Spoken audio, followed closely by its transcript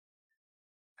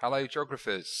Hello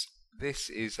geographers, this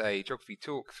is a geography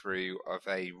talk through of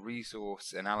a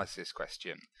resource analysis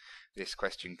question. This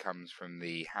question comes from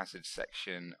the hazards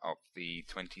section of the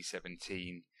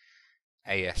 2017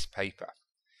 AS paper.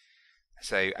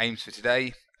 So aims for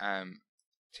today,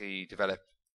 to develop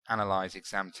Analyse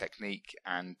exam technique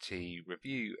and to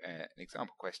review an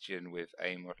example question with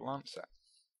a model answer.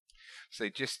 So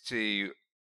just to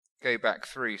go back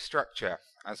through structure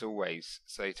as always,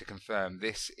 so to confirm,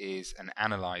 this is an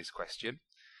Analyse question.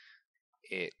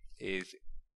 It is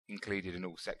included in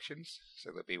all sections,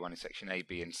 so there'll be one in section A,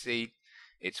 B and C.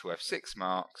 It's worth 6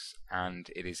 marks and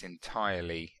it is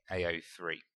entirely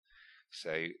AO3.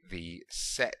 So the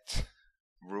set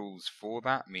rules for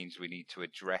that means we need to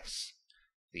address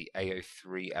the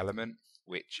AO3 element,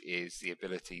 which is the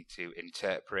ability to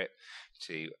interpret,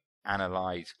 to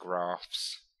analyze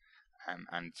graphs,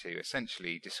 and to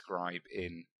essentially describe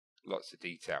in lots of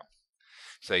detail.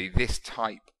 So this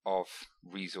type of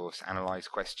resource analyze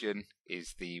question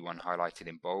is the one highlighted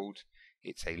in bold.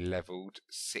 It's a leveled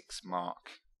 6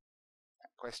 mark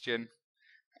question.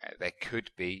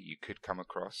 You could come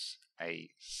across a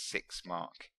 6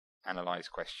 mark analyze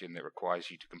question that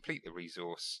requires you to complete the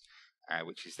resource,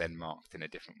 which is then marked in a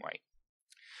different way.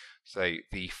 So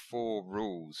the 4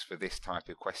 rules for this type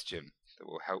of question that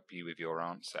will help you with your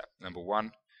answer. Number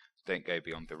 1, don't go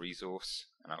beyond the resource,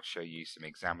 and I'll show you some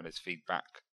examiner's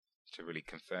feedback to really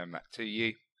confirm that to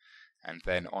you. And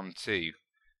then on to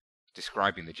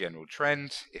describing the general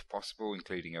trend, if possible,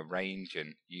 including a range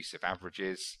and use of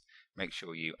averages. Make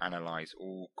sure you analyze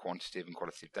all quantitative and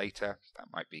qualitative data. That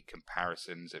might be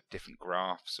comparisons of different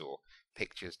graphs or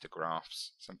pictures to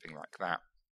graphs, something like that.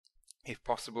 If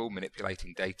possible,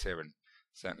 manipulating data and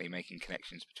certainly making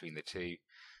connections between the two.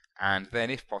 And then,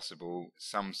 if possible,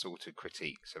 some sort of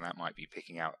critique. So that might be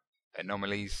picking out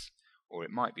anomalies, or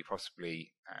it might be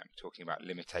possibly talking about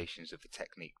limitations of the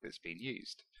technique that's been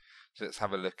used. So let's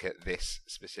have a look at this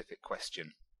specific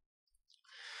question.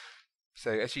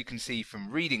 So as you can see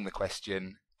from reading the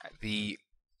question, the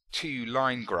 2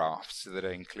 line graphs that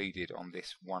are included on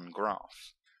this one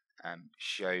graph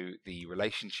show the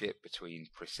relationship between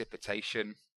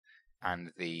precipitation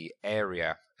and the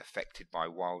area affected by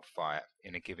wildfire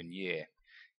in a given year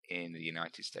in the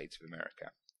United States of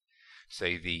America. So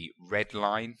the red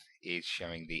line is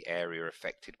showing the area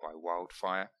affected by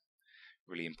wildfire.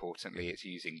 Really importantly, it's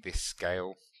using this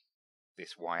scale,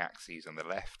 this y-axis on the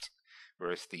left,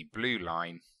 whereas the blue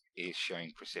line is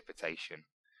showing precipitation,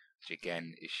 which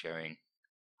again is showing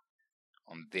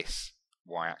on this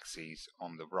y-axis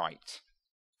on the right.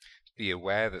 Be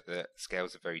aware that the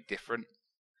scales are very different.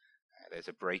 There's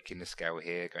a break in the scale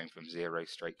here going from 0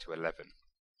 straight to 11.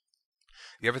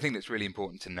 The other thing that's really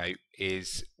important to note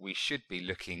is we should be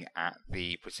looking at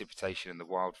the precipitation and the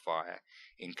wildfire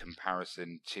in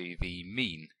comparison to the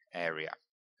mean area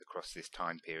across this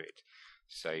time period.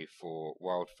 So for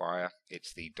wildfire,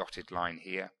 it's the dotted line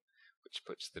here, which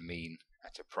puts the mean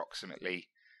at approximately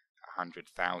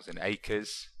 100,000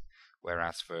 acres,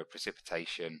 whereas for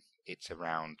precipitation, it's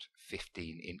around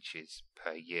 15 inches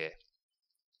per year.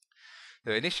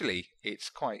 So initially,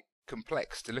 it's quite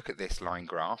complex to look at this line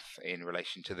graph in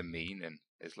relation to the mean, and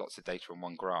there's lots of data on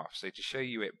one graph. So to show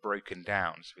you it broken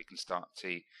down, so we can start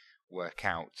to work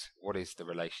out what is the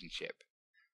relationship,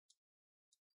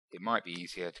 it might be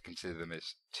easier to consider them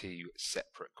as 2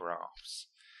 separate graphs.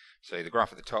 So the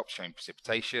graph at the top showing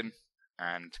precipitation,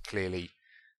 and clearly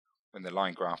when the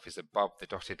line graph is above the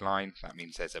dotted line, that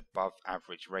means there's above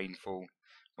average rainfall.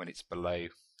 When it's below,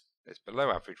 there's below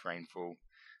average rainfall,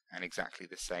 and exactly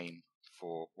the same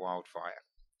for wildfire.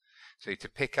 So to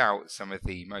pick out some of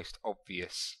the most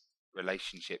obvious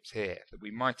relationships here that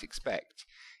we might expect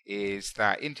is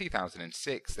that in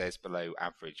 2006 there's below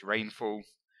average rainfall.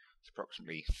 It's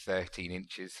approximately 13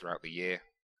 inches throughout the year,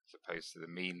 as opposed to the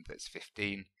mean that's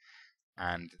 15,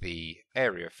 and the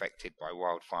area affected by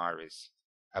wildfire is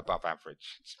above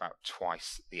average. It's about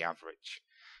twice the average.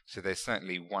 So there's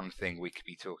certainly one thing we could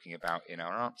be talking about in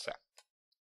our answer.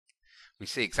 We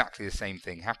see exactly the same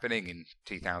thing happening in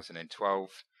 2012.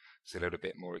 It's a little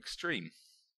bit more extreme.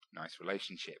 Nice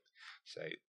relationship. So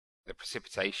the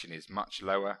precipitation is much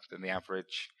lower than the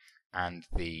average, and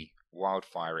the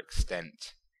wildfire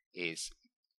extent is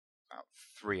about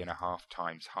 3.5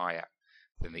 times higher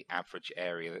than the average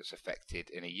area that's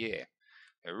affected in a year.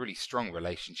 A really strong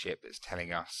relationship that's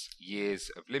telling us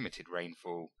years of limited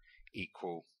rainfall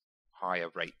equal higher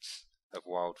rates of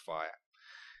wildfire.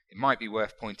 It might be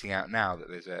worth pointing out now that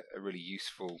there's a really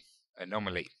useful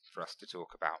anomaly for us to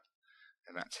talk about,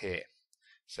 and that's here.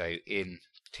 So in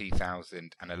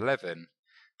 2011,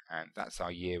 that's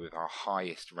our year with our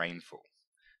highest rainfall.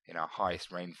 in our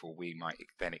highest rainfall, we might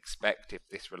then expect, if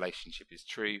this relationship is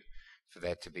true, for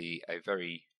there to be a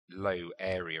very low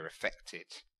area affected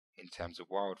in terms of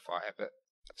wildfire, but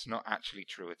that's not actually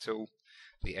true at all.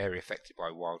 The area affected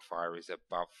by wildfire is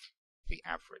above the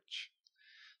average.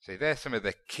 So there's some of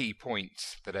the key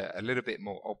points that are a little bit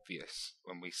more obvious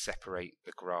when we separate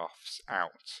the graphs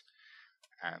out.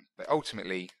 But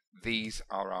ultimately, these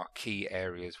are our key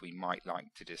areas we might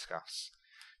like to discuss.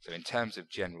 So in terms of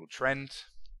general trend,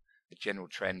 the general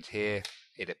trend here,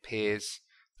 it appears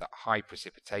that high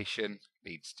precipitation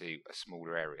leads to a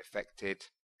smaller area affected,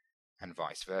 and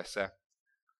vice versa.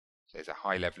 There's a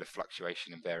high level of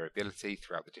fluctuation and variability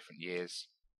throughout the different years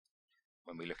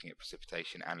when we're looking at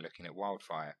precipitation and looking at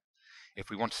wildfire. If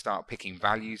we want to start picking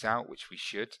values out, which we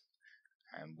should,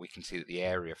 we can see that the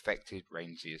area affected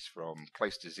ranges from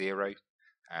close to 0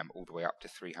 all the way up to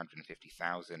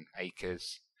 350,000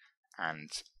 acres, and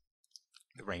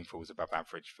the rainfall is above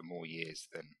average for more years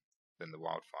than the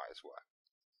wildfires were.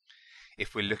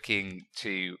 If we're looking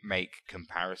to make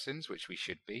comparisons, which we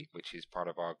should be, which is part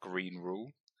of our green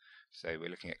rule, so we're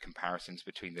looking at comparisons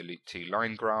between the two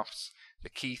line graphs, the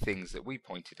key things that we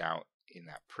pointed out in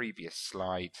that previous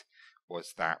slide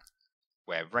was that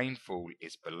where rainfall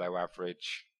is below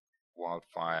average,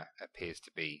 wildfire appears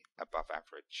to be above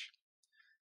average.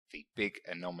 The big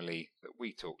anomaly that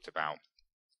we talked about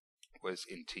was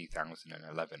in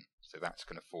 2011, so that's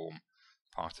going to form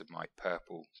part of my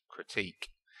purple critique.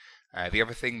 The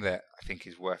other thing that I think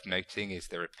is worth noting is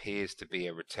there appears to be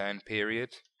a return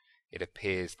period. It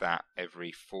appears that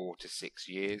every 4 to 6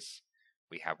 years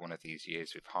we have one of these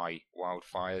years with high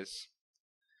wildfires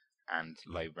and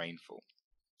low rainfall,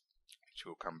 which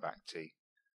we'll come back to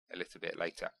a little bit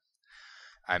later.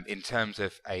 In terms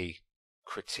of a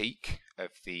critique of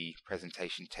the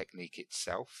presentation technique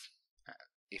itself,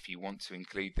 if you want to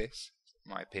include this,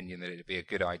 in my opinion that it would be a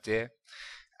good idea.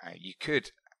 You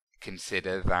could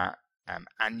consider that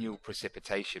annual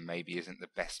precipitation maybe isn't the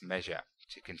best measure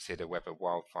to consider whether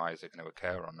wildfires are going to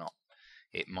occur or not.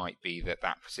 It might be that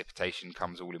precipitation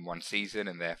comes all in one season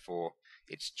and therefore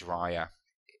it's drier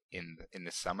in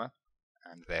the summer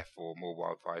and therefore more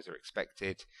wildfires are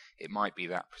expected. It might be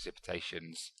that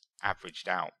precipitation's averaged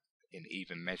out in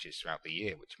even measures throughout the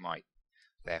year, which might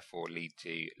therefore lead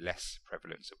to less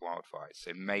prevalence of wildfires.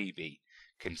 So maybe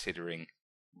considering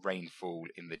rainfall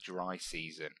in the dry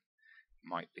season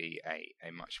might be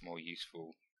a much more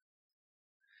useful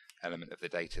element of the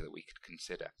data that we could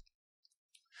consider.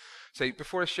 So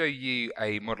before I show you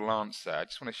a model answer, I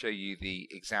just want to show you the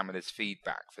examiner's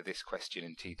feedback for this question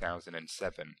in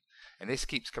 2007. And this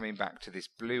keeps coming back to this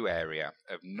blue area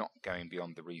of not going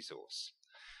beyond the resource.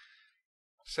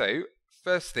 So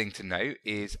first thing to note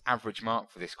is average mark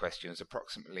for this question is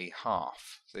approximately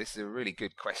half. So this is a really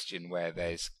good question where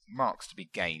there's marks to be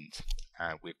gained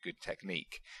with good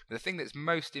technique. But the thing that's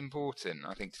most important,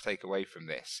 I think, to take away from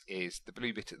this is the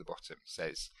blue bit at the bottom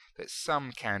says that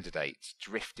some candidates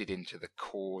drifted into the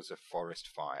cause of forest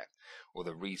fire or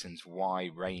the reasons why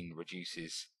rain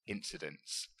reduces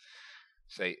incidents.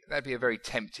 So that'd be a very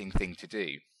tempting thing to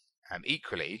do.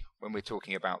 Equally, when we're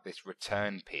talking about this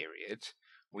return period,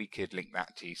 we could link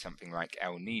that to something like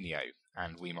El Nino,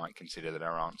 and we might consider that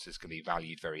our answers can be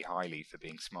valued very highly for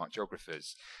being smart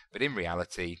geographers. But in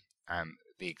reality,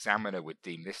 the examiner would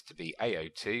deem this to be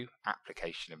AO2,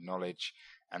 application of knowledge,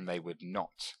 and they would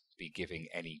not be giving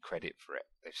any credit for it.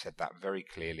 They've said that very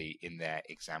clearly in their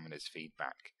examiner's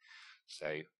feedback.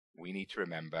 So we need to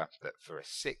remember that for a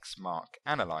 6-mark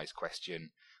analyse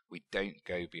question, we don't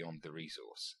go beyond the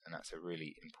resource, and that's a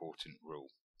really important rule.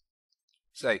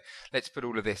 So let's put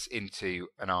all of this into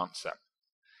an answer.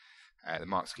 The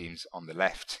mark scheme's on the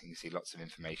left. You can see lots of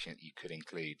information that you could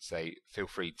include. So feel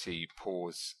free to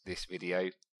pause this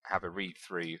video, have a read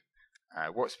through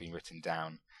what's been written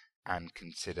down, and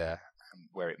consider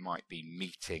where it might be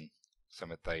meeting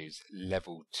some of those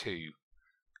level 2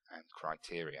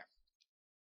 criteria.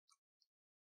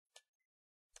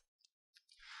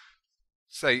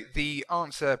 So the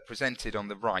answer presented on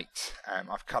the right,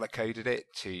 I've color-coded it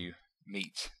to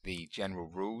meet the general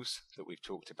rules that we've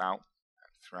talked about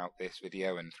throughout this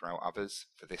video and throughout others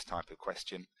for this type of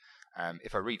question.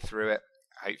 If I read through it,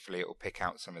 hopefully it will pick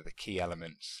out some of the key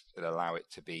elements that allow it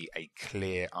to be a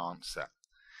clear answer.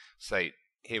 So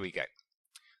here we go.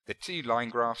 The 2 line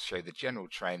graphs show the general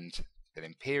trend that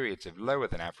in periods of lower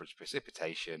than average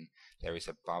precipitation, there is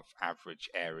above average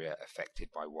area affected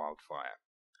by wildfire.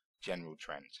 General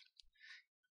trend.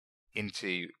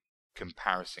 Into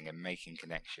comparison and making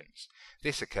connections.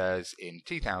 This occurs in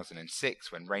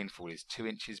 2006 when rainfall is 2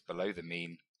 inches below the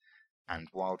mean and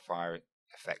wildfire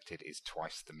affected is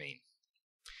twice the mean.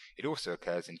 It also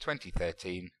occurs in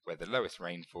 2013, where the lowest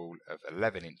rainfall of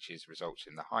 11 inches results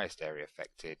in the highest area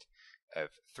affected of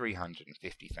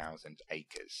 350,000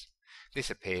 acres. This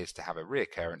appears to have a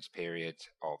reoccurrence period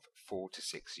of 4 to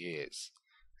 6 years,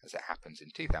 as it happens in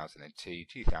 2002,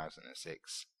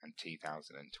 2006 and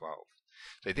 2012.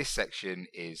 So this section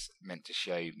is meant to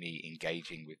show me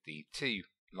engaging with the two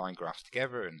line graphs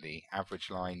together and the average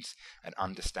lines, and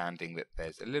understanding that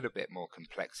there's a little bit more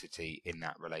complexity in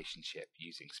that relationship,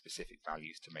 using specific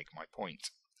values to make my point.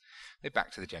 Now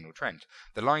back to the general trend.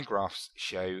 The line graphs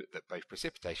show that both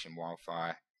precipitation and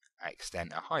wildfire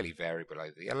extent are highly variable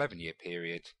over the 11-year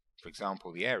period. For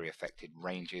example, the area affected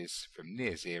ranges from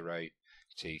near zero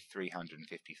to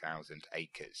 350,000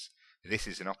 acres. This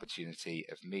is an opportunity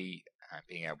of me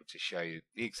being able to show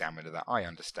the examiner that I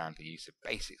understand the use of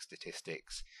basic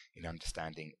statistics in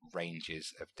understanding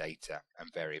ranges of data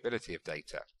and variability of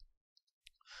data.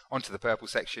 Onto the purple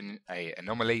section, an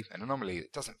anomaly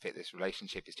that doesn't fit this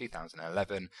relationship is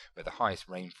 2011, where the highest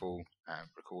rainfall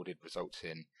recorded results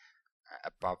in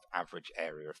above average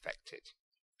area affected.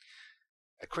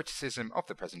 A criticism of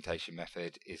the presentation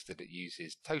method is that it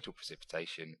uses total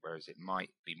precipitation, whereas it might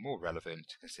be more relevant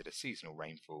to consider seasonal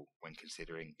rainfall when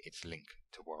considering its link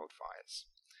to wildfires.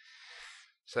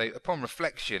 So upon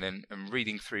reflection and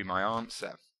reading through my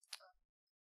answer,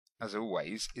 as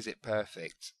always, is it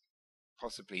perfect?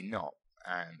 Possibly not.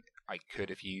 I could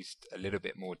have used a little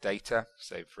bit more data.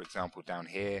 So for example, down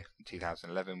here in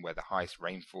 2011, where the highest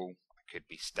rainfall, could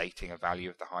be stating a value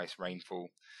of the highest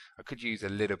rainfall. I could use a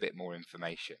little bit more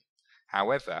information.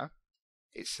 However,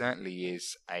 it certainly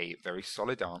is a very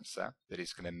solid answer that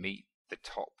is going to meet the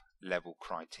top level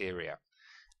criteria,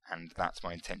 and that's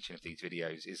my intention of these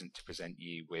videos, isn't to present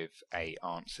you with an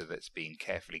answer that's been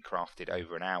carefully crafted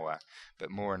over an hour,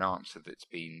 but more an answer that's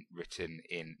been written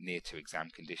in near to exam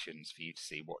conditions for you to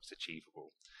see what's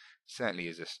achievable. Certainly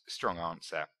is a strong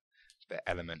answer, but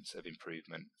elements of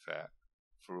improvement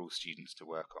for all students to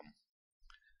work on.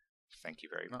 Thank you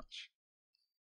very much.